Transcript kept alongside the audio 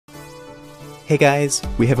Hey guys,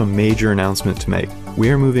 we have a major announcement to make. We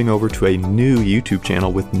are moving over to a new YouTube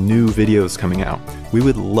channel with new videos coming out. We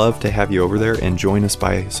would love to have you over there and join us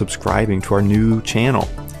by subscribing to our new channel.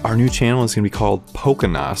 Our new channel is going to be called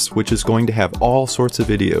PokeNOS, which is going to have all sorts of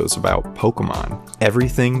videos about Pokemon.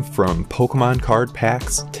 Everything from Pokemon card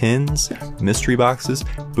packs, tins, mystery boxes,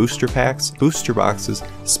 booster packs, booster boxes,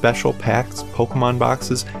 special packs, Pokemon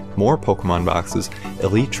boxes, more Pokemon boxes,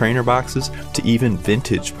 elite trainer boxes, to even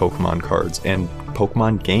vintage Pokemon cards and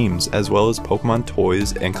Pokemon games, as well as Pokemon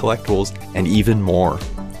toys and collectibles, and even more.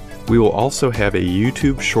 We will also have a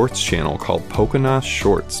YouTube Shorts channel called PokeNOS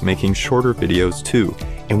Shorts, making shorter videos too,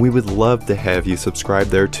 and we would love to have you subscribe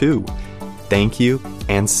there too. Thank you,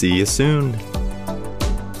 and see you soon!